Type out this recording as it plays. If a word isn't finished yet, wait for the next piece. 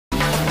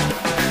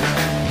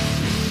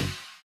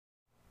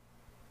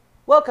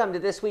Welcome to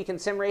This Week in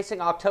Sim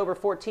Racing, October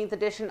 14th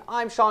edition.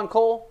 I'm Sean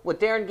Cole with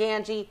Darren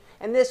Ganji,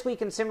 and This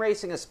Week in Sim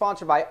Racing is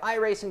sponsored by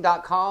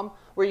iRacing.com,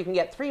 where you can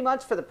get 3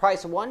 months for the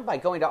price of one by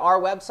going to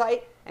our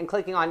website and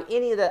clicking on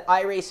any of the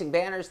iRacing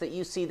banners that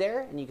you see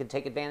there, and you can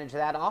take advantage of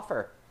that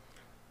offer.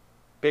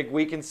 Big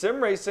week in sim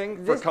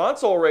racing for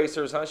console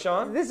racers, huh,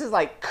 Sean? This is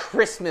like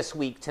Christmas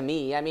week to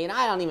me. I mean,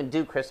 I don't even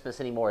do Christmas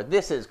anymore.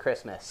 This is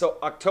Christmas. So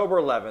October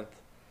 11th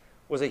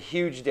was a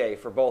huge day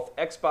for both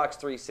Xbox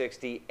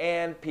 360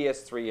 and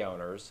PS3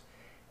 owners.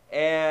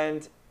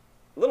 And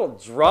a little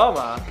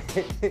drama,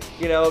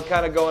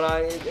 kind of going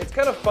on. It's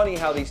kind of funny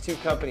how these two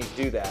companies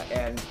do that.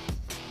 And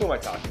who am I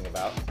talking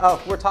about? Oh,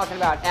 we're talking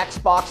about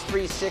Xbox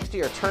 360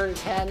 or Turn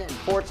 10 and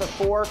Forza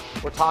 4.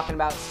 We're talking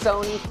about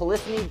Sony,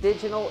 Polyphony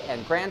Digital,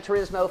 and Gran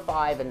Turismo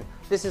 5. And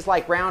this is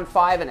like round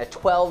 5 in a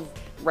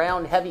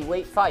 12-round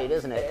heavyweight fight,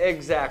 isn't it?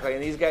 Exactly.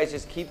 And these guys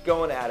just keep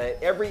going at it.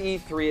 Every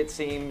E3, it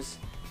seems,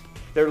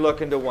 they're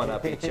looking to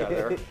one-up each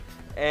other.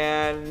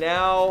 And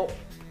now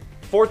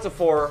Forza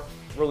 4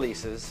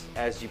 releases,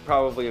 as you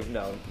probably have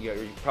known.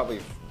 You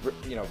probably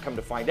come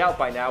to find out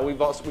by now. We've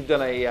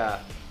done a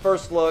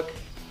first look,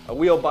 a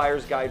wheel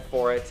buyer's guide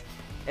for it.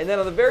 And then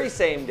on the very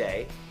same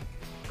day,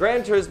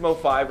 Gran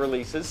Turismo 5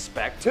 releases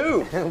Spec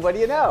 2. What do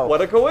you know?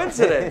 What a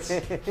coincidence.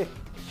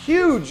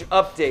 Huge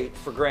update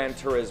for Gran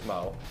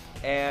Turismo.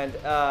 And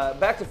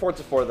back to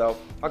Forza 4 though.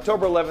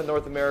 October 11th,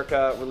 North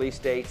America release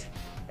date.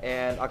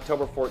 And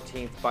October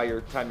 14th, by your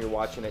time you're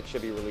watching it,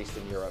 should be released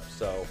in Europe.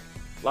 So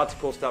lots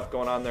of cool stuff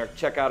going on there.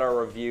 Check out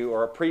our review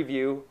or a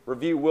preview.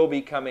 Review will be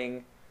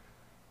coming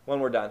when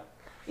we're done.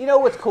 You know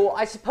what's cool?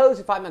 I suppose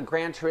if I'm a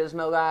Gran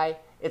Turismo guy,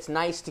 it's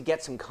nice to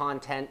get some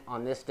content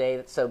on this day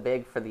that's so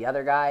big for the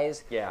other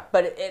guys. Yeah.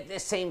 But at the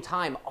same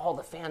time, all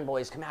the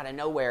fanboys come out of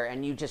nowhere,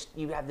 and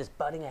you have this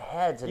butting of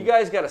heads. And you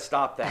guys got to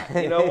stop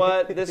that. You know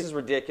what? This is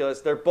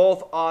ridiculous. They're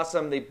both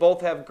awesome. They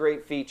both have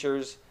great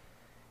features.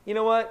 You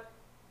know what?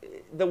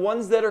 The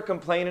ones that are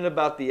complaining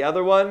about the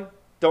other one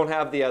don't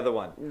have the other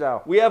one.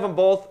 No. We have them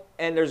both,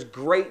 and there's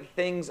great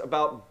things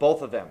about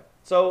both of them.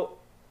 So,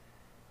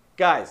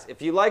 guys,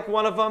 if you like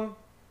one of them,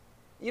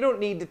 you don't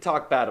need to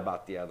talk bad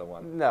about the other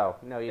one. No,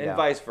 you don't. And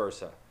vice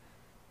versa.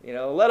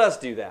 Let us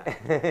do that.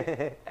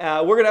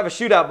 We're going to have a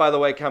shootout, by the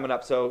way, coming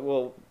up.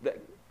 So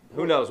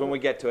who knows when we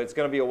get to it. It's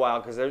going to be a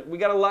while because we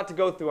got a lot to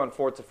go through on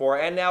Forza 4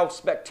 and now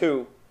Spec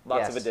 2.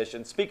 Lots of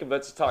additions. Speak of it,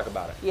 let's talk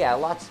about it. Yeah,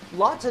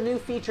 lots of new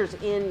features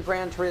in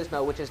Gran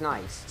Turismo, which is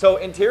nice. So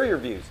interior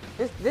views.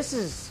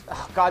 This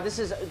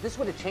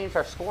would have changed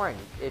our scoring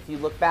if you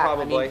look back.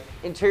 Probably. I mean,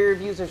 interior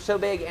views are so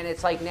big, and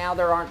it's like now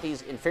there aren't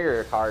these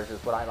inferior cars,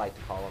 is what I like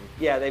to call them.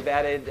 Yeah, they've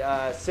added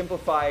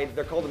simplified.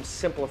 They're called them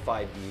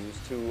simplified views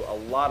to a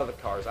lot of the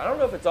cars. I don't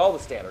know if it's all the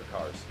standard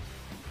cars.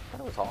 I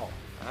thought it was all.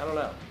 I don't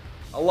know.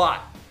 A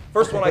lot.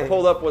 First one I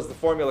pulled up was the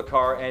Formula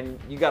car, and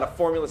you got a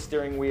Formula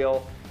steering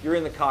wheel. You're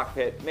in the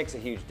cockpit. It makes a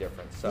huge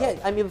difference. So. Yeah,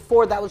 I mean,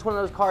 before that was one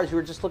of those cars you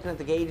were just looking at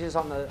the gauges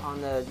on the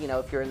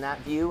if you're in that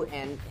view,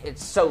 and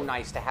it's so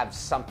nice to have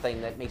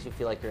something that makes you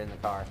feel like you're in the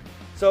car.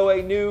 So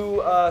a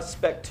new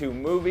Spec 2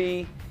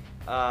 movie,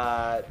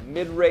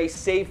 mid-race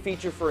save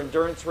feature for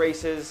endurance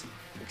races,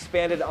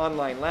 expanded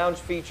online lounge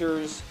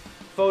features,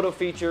 photo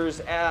features,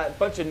 a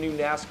bunch of new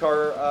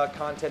NASCAR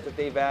content that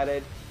they've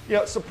added.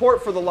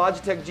 Support for the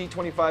Logitech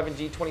G25 and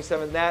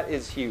G27, that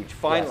is huge,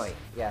 finally.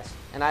 Yes.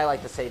 And I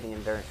like the saving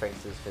endurance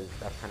races because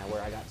that's kind of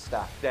where I got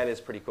stuck. That is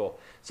pretty cool.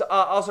 So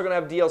also going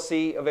to have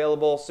DLC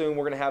available soon.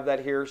 We're going to have that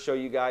here, show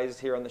you guys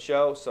here on the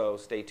show, so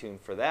stay tuned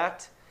for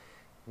that.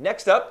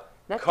 Next up,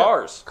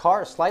 cars.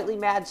 Cars, Slightly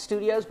Mad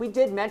Studios. We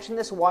did mention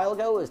this a while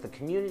ago as the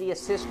Community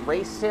Assist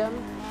Race Sim,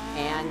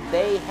 and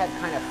they have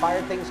kind of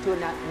fired things to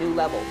a new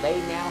level. They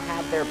now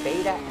have their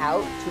beta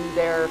out to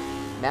their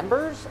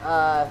members,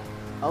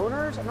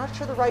 owners. I'm not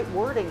sure the right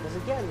wording because,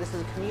 again, this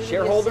is a community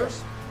shareholders.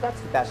 Assist. That's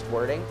the best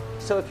wording.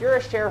 So if you're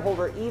a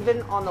shareholder,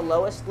 even on the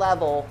lowest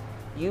level,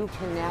 you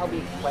can now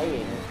be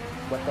playing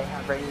what they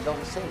have ready to go in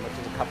the sim, which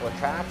is a couple of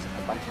tracks,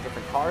 a bunch of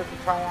different cars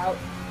to try out.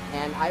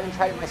 And I haven't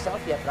tried it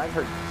myself yet, but I've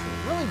heard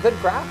some really good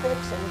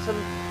graphics and some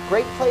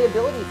great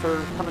playability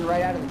for coming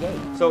right out of the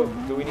gate. So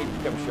do we need to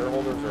become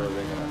shareholders, or are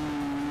they going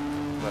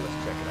to let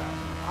us check it out?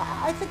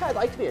 I think I'd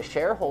like to be a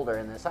shareholder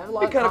in this. I have a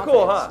lot of confidence.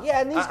 confidence. Kind of cool, huh?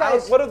 Yeah, and these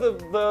guys. What are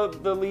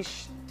the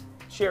leash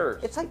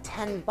shares? It's like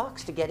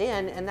 $10 to get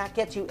in, and that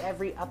gets you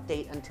every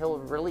update until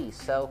release.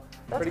 So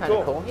that's pretty kind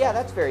of cool. Yeah,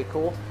 that's very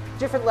cool.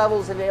 Different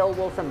levels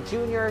available from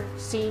junior,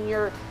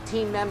 senior,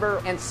 team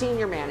member, and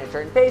senior manager.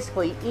 And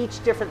basically,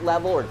 each different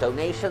level or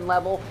donation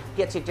level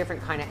gets you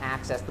different kind of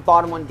access. The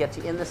bottom one gets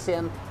you in the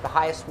sim. The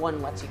highest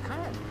one lets you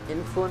kind of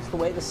influence the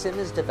way the sim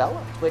is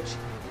developed, which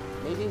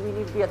maybe we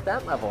need to be at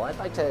that level. I'd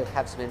like to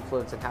have some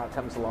influence in how it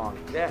comes along.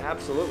 Yeah,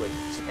 absolutely.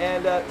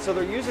 And so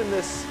they're using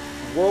this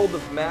World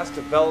of Mass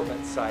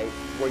development site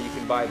where you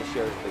can buy the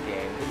shares of the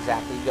game.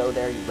 Exactly. You go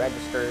there, you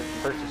register,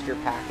 purchase your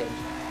package.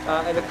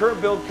 And the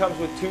current build comes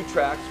with 2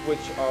 tracks, which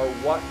are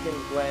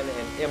Watkins Glen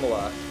and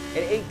Imola,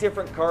 and 8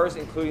 different cars,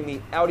 including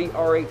the Audi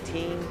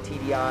R18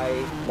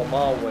 TDI Le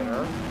Mans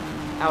winner,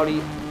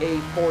 Audi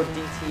A4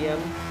 DTM,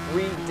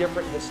 3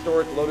 different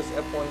historic Lotus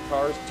F1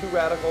 cars, 2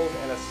 Radicals,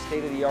 and a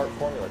state-of-the-art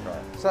Formula car.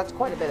 So that's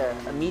quite a bit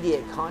of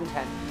immediate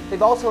content.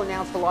 They've also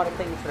announced a lot of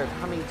things that are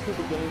coming to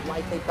the game,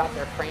 like they've got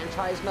their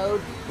franchise mode,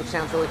 which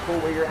sounds really cool,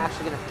 where you're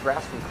actually going to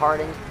progress from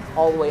karting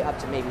all the way up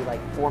to maybe like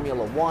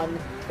Formula 1.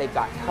 They've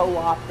got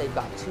co-op, they've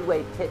got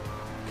two-way pit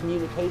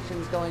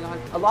communications going on.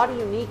 A lot of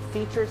unique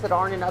features that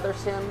aren't in other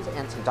sims,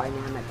 and some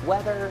dynamic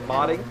weather.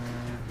 Modding.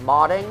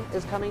 Modding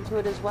is coming to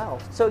it as well.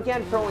 So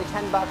again, for only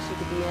 $10, you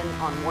could be in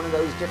on one of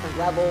those different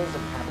levels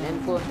and have an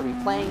influence or be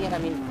playing it. I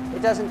mean,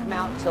 it doesn't come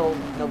out until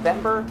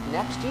November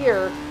next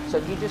year, so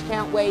if you just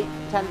can't wait,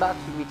 $10, you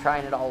could be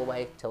trying it all the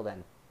way till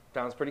then.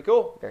 Sounds pretty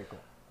cool. Very cool.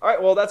 All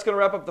right, well, that's going to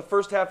wrap up the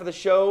first half of the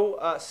show.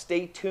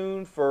 Stay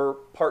tuned for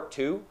part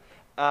 2,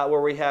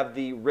 where we have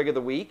the Rig of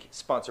the Week,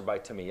 sponsored by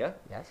Tamiya.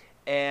 Yes.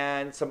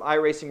 And some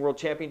iRacing World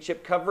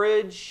Championship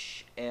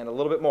coverage, and a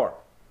little bit more.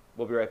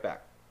 We'll be right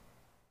back.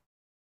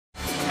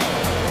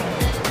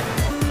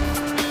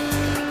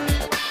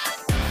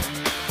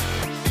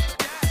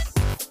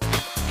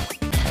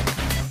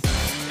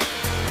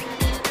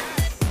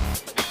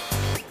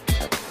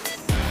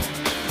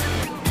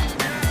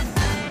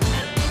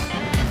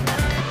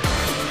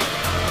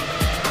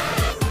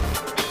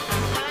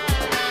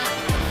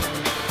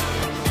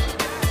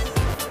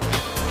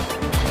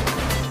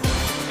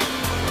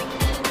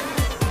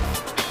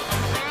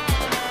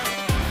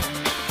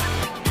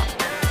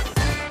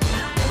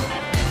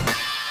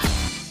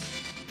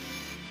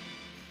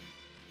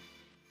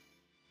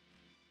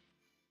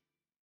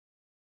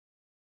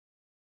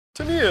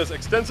 Tamiya's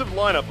extensive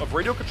lineup of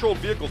radio-controlled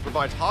vehicles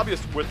provides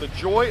hobbyists with the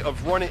joy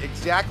of running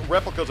exact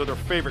replicas of their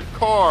favorite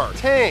car,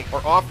 tank,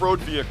 or off-road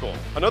vehicle.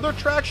 Another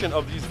attraction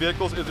of these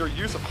vehicles is their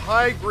use of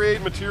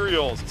high-grade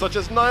materials, such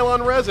as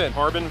nylon resin,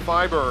 carbon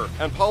fiber,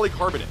 and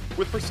polycarbonate.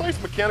 With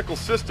precise mechanical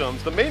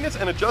systems, the maintenance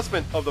and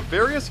adjustment of the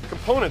various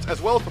components,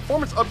 as well as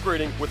performance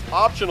upgrading with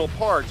optional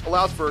parts,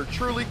 allows for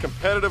truly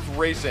competitive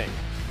racing.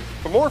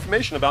 For more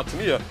information about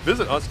Tamiya,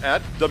 visit us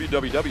at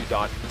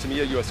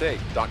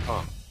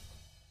www.tamiyausa.com.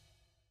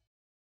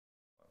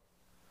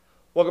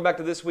 Welcome back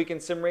to This Week in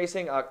Sim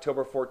Racing,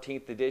 October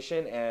 14th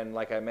edition, and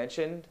like I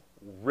mentioned,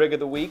 Rig of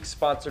the Week,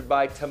 sponsored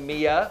by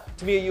Tamiya,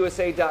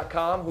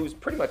 TamiyaUSA.com, who's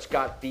pretty much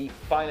got the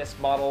finest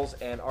models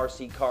and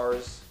RC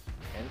cars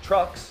and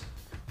trucks,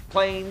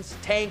 planes,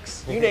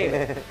 tanks, you name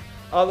it,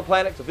 on the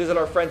planet. So visit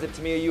our friends at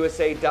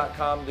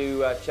TamiyaUSA.com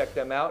to check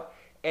them out.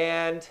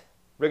 And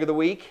Rig of the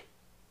Week,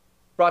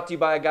 brought to you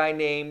by a guy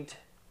named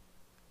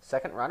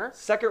Second Runner?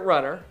 Second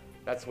Runner.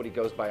 That's what he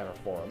goes by on our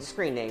forums.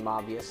 Screen name,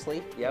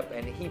 obviously. Yep,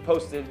 and he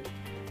posted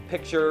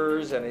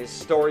pictures and his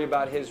story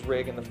about his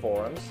rig in the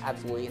forums.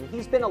 Absolutely, and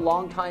he's been a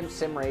long-time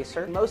sim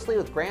racer, mostly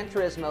with Gran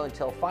Turismo,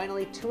 until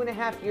finally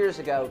 2.5 years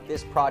ago,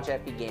 this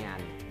project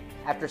began.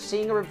 After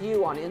seeing a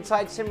review on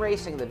Inside Sim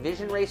Racing, the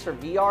Vision Racer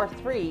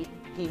VR3,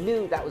 he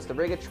knew that was the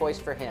rig of choice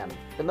for him.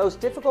 The most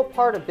difficult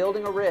part of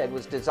building a rig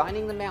was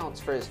designing the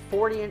mounts for his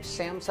 40-inch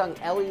Samsung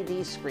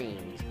LED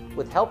screens.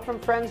 With help from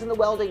friends in the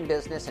welding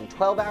business and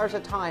 12 hours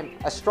of time,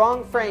 a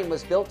strong frame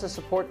was built to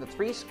support the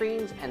 3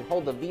 screens and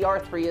hold the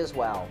VR3 as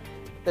well.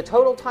 The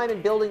total time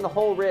in building the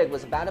whole rig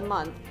was about a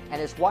month, and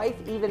his wife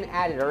even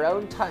added her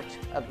own touch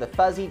of the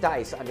fuzzy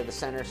dice under the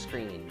center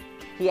screen.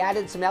 He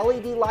added some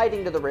LED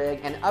lighting to the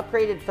rig and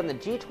upgraded from the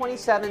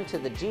G27 to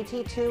the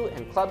GT2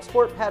 and Club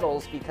Sport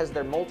pedals because of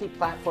their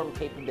multi-platform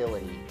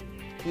capability.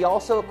 He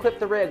also equipped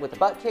the rig with a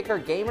butt kicker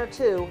Gamer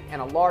 2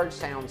 and a large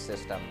sound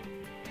system.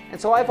 And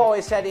so I've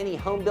always said any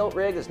home-built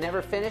rig is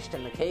never finished,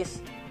 and the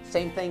case,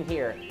 same thing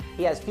here.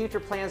 He has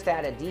future plans to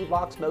add a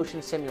D-Box motion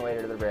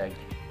simulator to the rig.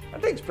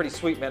 That thing's pretty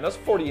sweet, man. Those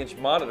 40-inch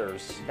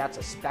monitors. That's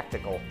a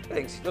spectacle.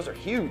 Those are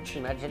huge.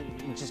 Can you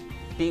imagine just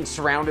being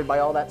surrounded by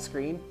all that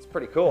screen? It's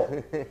pretty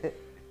cool.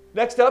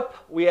 Next up,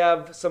 we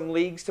have some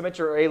leagues to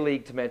mention, or a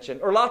league to mention,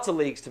 or lots of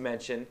leagues to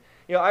mention.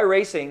 You know,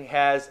 iRacing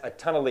has a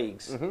ton of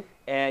leagues,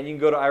 and you can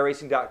go to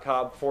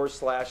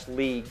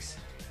iracing.com/leagues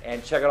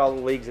and check out all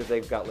the leagues that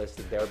they've got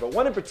listed there. But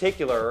one in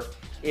particular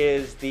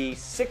is the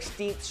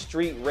 16th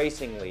Street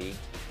Racing League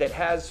that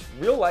has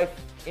real-life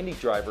Indy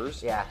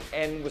drivers,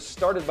 and was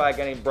started by a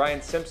guy named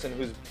Brian Simpson,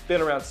 who's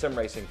been around sim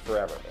racing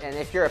forever. And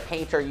if you're a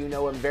painter, you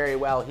know him very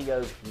well. He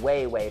goes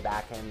way, way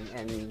back,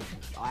 and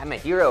I'm a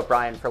hero,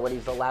 Brian, for what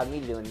he's allowed me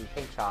to do in the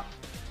paint shop.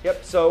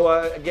 Yep, so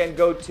again,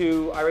 go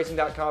to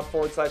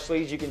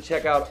iracing.com/leagues. You can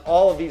check out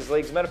all of these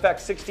leagues. As a matter of fact,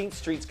 16th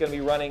Street's going to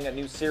be running a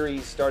new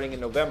series starting in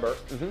November.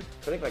 So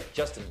I think like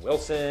Justin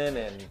Wilson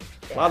and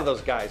a lot of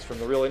those guys from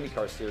the Real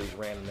IndyCar series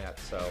ran in that.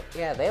 So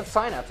yeah, they have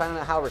signups. I don't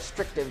know how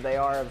restrictive they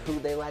are of who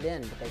they let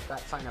in, but they've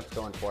got signups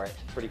going for it.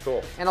 Pretty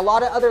cool. And a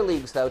lot of other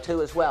leagues, though,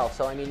 too, as well.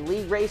 So, I mean,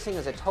 league racing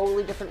is a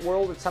totally different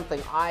world. It's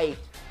something I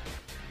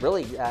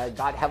really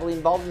got heavily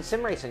involved in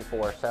sim racing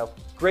for. So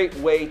great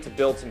way to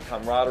build some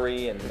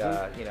camaraderie and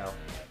you know,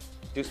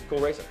 do some cool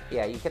racing.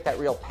 Yeah, you get that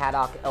real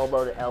paddock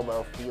elbow to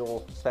elbow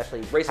feel,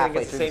 especially racing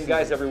against the same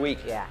guys every week.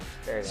 Yeah,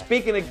 very nice.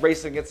 Speaking of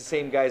racing against the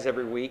same guys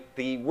every week,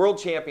 the World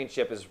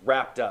Championship is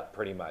wrapped up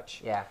pretty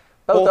much. Yeah,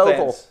 both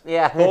oval. Ends.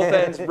 Yeah, both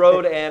ends,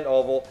 road and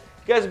oval.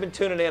 you guys have been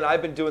tuning in.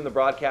 I've been doing the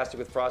broadcasting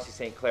with Frosty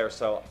St. Clair,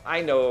 so I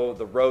know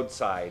the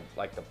roadside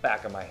like the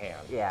back of my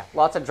hand. Yeah,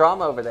 lots of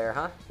drama over there,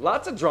 huh?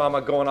 Lots of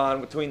drama going on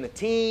between the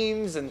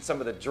teams and some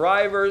of the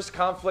drivers,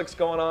 conflicts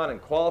going on in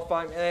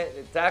qualifying. And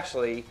it's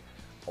actually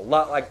a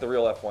lot like the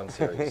real F1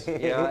 series.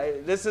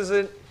 This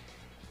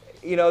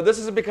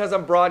isn't because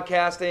I'm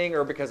broadcasting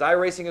or because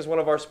iRacing is one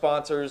of our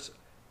sponsors.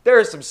 There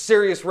is some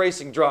serious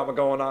racing drama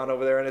going on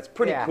over there, and it's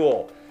pretty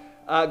cool.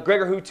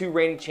 Gregor Huttu,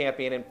 reigning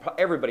champion, and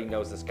everybody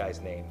knows this guy's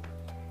name.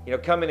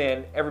 Coming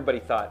in, everybody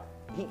thought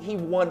he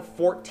won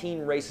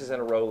 14 races in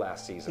a row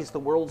last season. He's the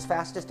world's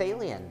fastest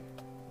alien.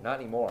 Not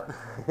anymore.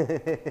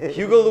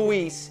 Hugo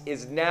Luis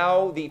is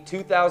now the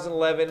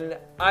 2011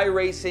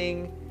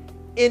 iRacing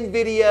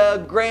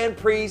NVIDIA Grand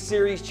Prix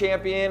Series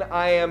champion.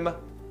 I am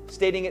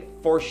stating it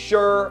for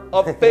sure,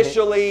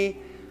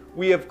 officially.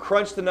 We have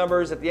crunched the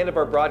numbers at the end of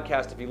our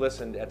broadcast. If you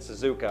listened at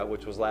Suzuka,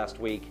 which was last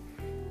week,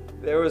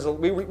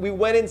 we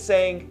went in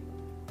saying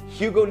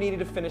Hugo needed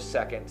to finish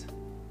second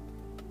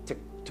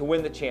to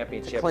win the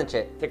championship.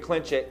 To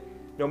clinch it,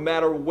 no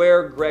matter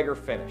where Gregor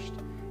finished.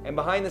 And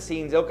behind the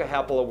scenes, Ilkka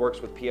Happala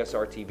works with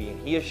PSR TV,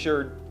 and he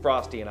assured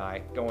Frosty and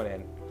I going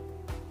in,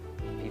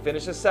 he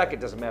finishes second.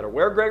 Doesn't matter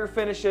where Gregor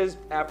finishes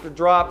after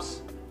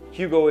drops,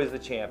 Hugo is the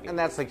champion. And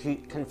that's the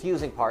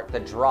confusing part, the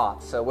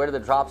drops. So where do the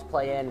drops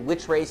play in?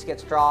 Which race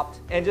gets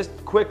dropped? And just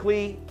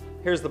quickly,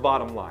 here's the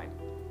bottom line.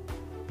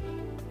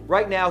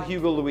 Right now,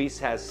 Hugo Luis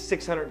has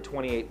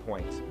 628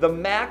 points. The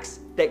max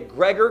that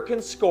Gregor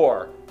can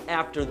score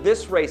after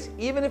this race,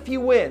 even if he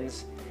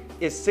wins,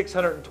 is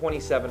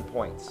 627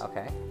 points.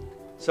 Okay.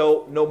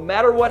 So no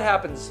matter what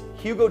happens,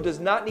 Hugo does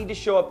not need to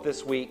show up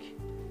this week,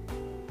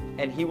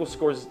 and he will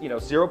score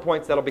 0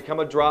 points. That'll become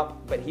a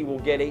drop, but he will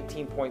get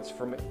 18 points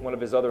from one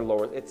of his other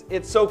lowers.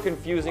 It's so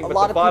confusing. A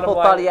lot of people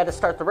thought he had to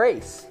start the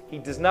race. He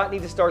does not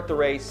need to start the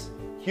race.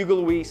 Hugo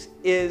Luis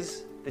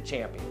is the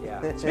champion.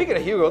 Yeah. Speaking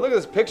of Hugo, look at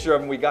this picture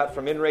of him we got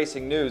from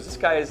InRacing News. This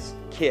guy is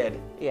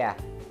kid. Yeah.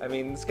 I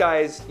mean, this guy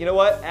is, you know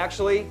what?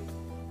 Actually,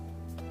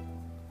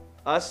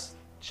 us,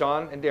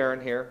 Sean and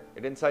Darren here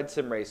at Inside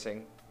Sim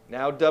Racing,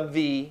 now dubbed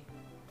the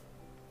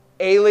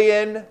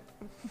Alien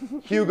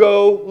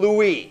Hugo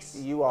Luis.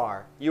 You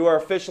are. You are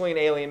officially an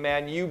alien,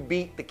 man. You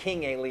beat the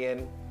King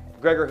Alien,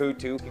 Gregor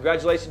Huttu.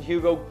 Congratulations,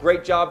 Hugo.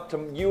 Great job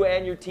to you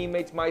and your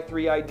teammates,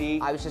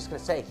 My3ID. I was just going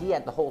to say, he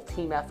had the whole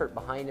team effort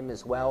behind him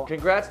as well.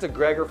 Congrats to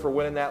Gregor for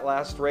winning that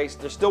last race.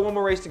 There's still one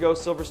more race to go,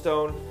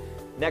 Silverstone,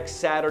 next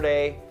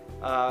Saturday.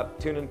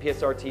 Tune in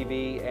PSR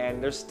TV.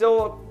 And there's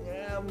still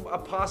a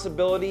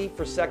possibility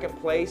for second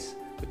place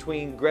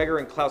between Gregor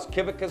and Klaus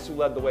Kivickas, who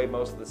led the way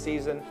most of the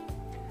season.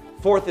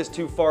 Fourth is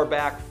too far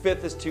back.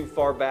 Fifth is too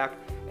far back.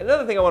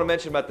 Another thing I want to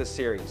mention about this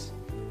series,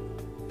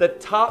 the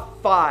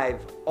top 5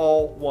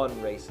 all won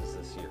races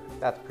this year.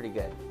 That's pretty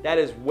good. That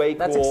is way cool.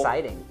 That's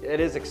exciting. It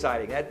is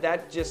exciting.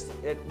 That just,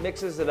 it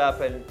mixes it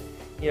up. And,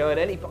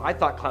 I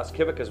thought Klaus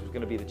Kivickas was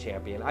going to be the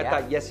champion. I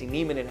thought Jesse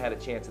Niemann had a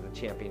chance at the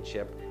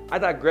championship. I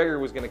thought Gregor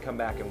was going to come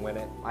back and win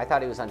it. I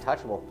thought he was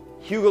untouchable.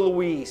 Hugo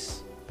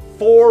Luis,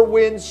 4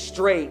 wins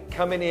straight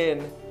coming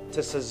in to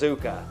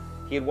Suzuka.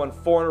 He had won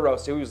 4 in a row,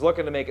 so he was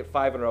looking to make it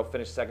 5 in a row,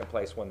 finish second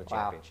place, won the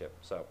championship.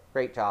 So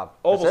great job.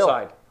 Oval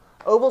side.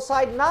 Oval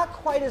side, not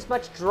quite as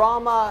much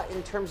drama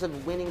in terms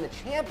of winning the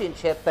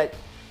championship, but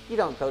you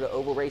don't go to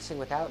oval racing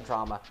without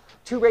drama.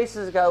 2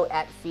 races ago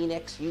at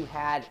Phoenix, you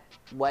had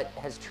what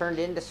has turned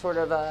into sort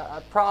of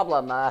a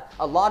problem. A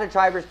lot of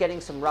drivers getting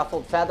some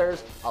ruffled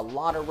feathers, a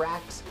lot of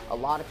wrecks, a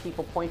lot of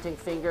people pointing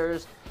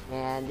fingers.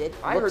 And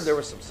I heard there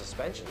were some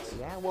suspensions.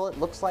 Yeah, well, it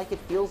looks like it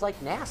feels like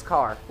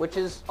NASCAR, which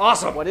is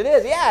awesome. What it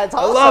is. Yeah, it's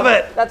awesome. I love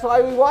it. That's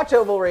why we watch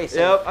oval racing.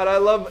 Yep, and I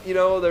love,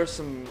 there's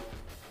some,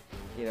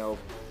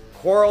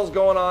 quarrels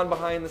going on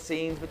behind the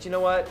scenes, but you know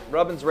what?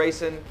 Rubbin's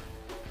racing.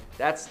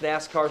 That's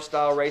NASCAR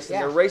style racing.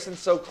 Yeah. They're racing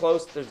so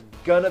close, there's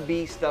gonna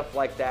be stuff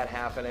like that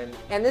happening.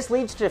 And this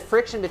leads to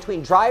friction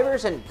between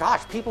drivers and,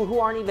 gosh, people who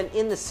aren't even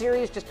in the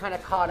series just kind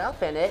of caught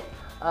up in it.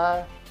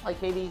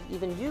 Like maybe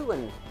even you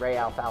and Ray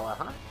Alfalla,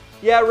 huh?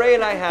 Yeah, Ray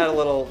and I had a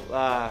little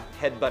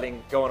headbutting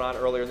going on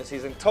earlier in the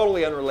season,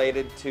 totally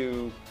unrelated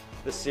to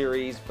the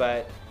series,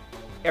 but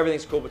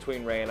everything's cool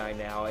between Ray and I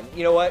now. And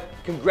you know what?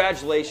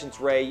 Congratulations,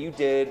 Ray. You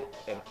did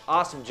an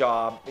awesome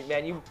job.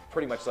 Man, you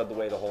pretty much led the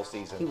way the whole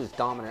season. He was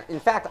dominant.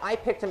 In fact, I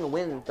picked him to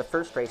win the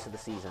first race of the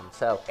season.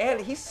 And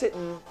he's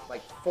sitting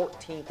like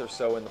 14th or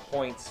so in the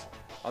points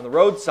on the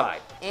road side.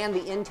 And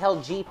the Intel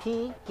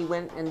GP, he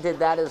went and did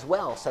that as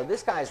well. So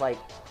this guy's like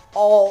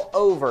all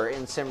over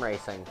in sim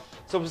racing.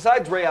 So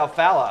besides Ray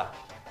Alfalla,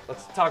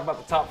 let's talk about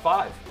the top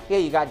 5. Yeah,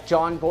 you got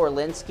John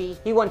Borlinski.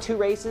 He won 2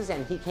 races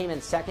and he came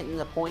in second in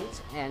the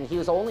points, and he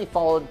was only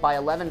followed by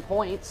 11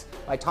 points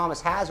by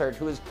Thomas Hazard,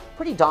 who was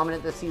pretty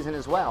dominant this season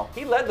as well.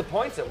 He led the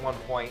points at one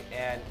point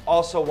and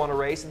also won a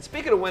race. And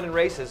speaking of winning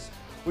races,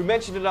 we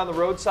mentioned it on the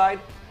road side.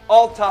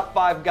 All top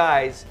 5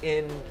 guys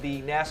in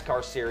the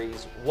NASCAR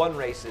series won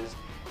races,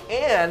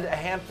 and a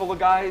handful of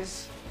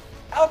guys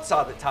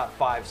outside the top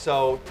 5.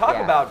 So talk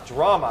about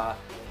drama.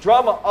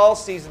 Drama all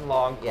season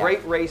long.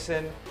 Great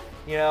racing.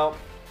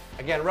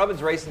 Again,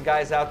 Rubbin's racing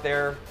guys out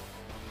there.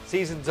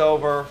 Season's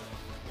over.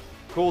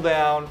 Cool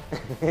down.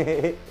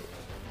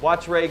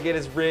 Watch Ray get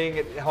his ring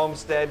at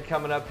Homestead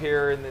coming up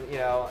here, and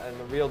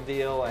the real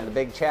deal, And a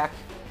big check.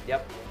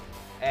 Yep.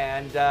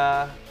 And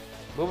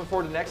moving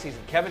forward to next season,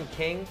 Kevin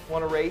King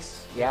won a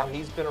race. Yeah.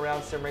 He's been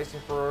around sim racing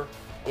for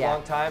a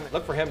long time.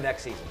 Look for him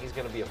next season. He's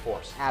going to be a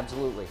force.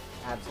 Absolutely,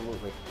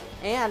 absolutely.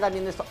 And I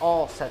mean, this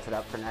all sets it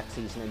up for next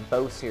season in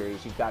both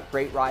series. You've got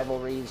great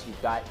rivalries,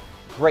 you've got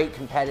great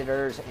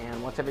competitors,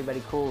 and once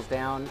everybody cools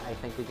down, I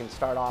think we can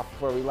start off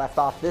where we left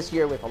off this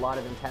year with a lot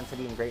of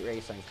intensity and great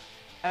racing.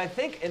 And I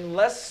think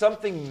unless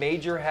something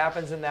major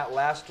happens in that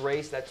last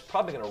race, that's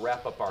probably going to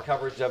wrap up our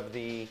coverage of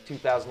the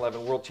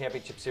 2011 World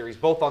Championship Series,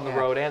 both on the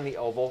road and the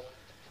oval.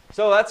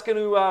 So that's going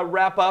to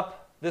wrap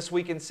up this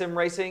week in sim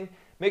racing.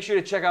 Make sure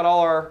to check out all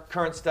our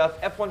current stuff.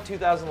 F1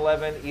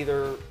 2011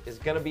 either is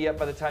going to be up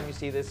by the time you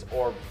see this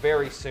or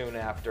very soon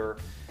after.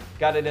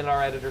 Got it in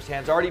our editor's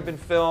hands. Already been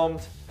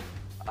filmed.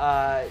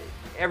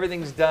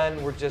 Everything's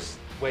done. We're just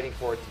waiting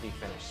for it to be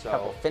finished. So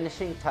Couple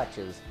finishing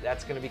touches.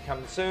 that's going to be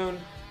coming soon.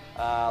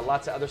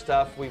 Lots of other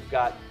stuff. We've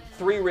got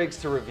 3 rigs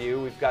to review.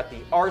 We've got the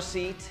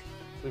R-Seat,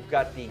 we've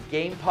got the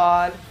Game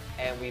Pod,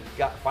 and we've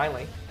got,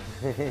 finally,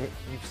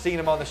 you've seen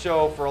them on the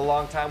show for a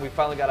long time, we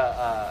finally got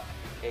a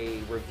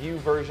review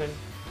version,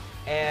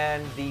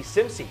 and the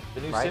SimSeat,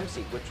 the new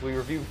SimSeat, which we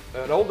reviewed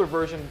an older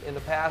version in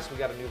the past. We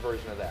got a new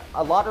version of that.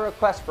 A lot of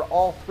requests for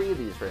all 3 of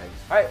these rigs.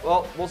 All right,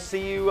 well, we'll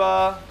see you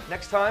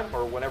next time,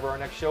 or whenever our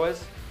next show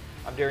is.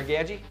 I'm Darren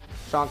Ganji.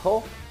 Sean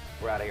Cole.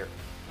 We're out of here.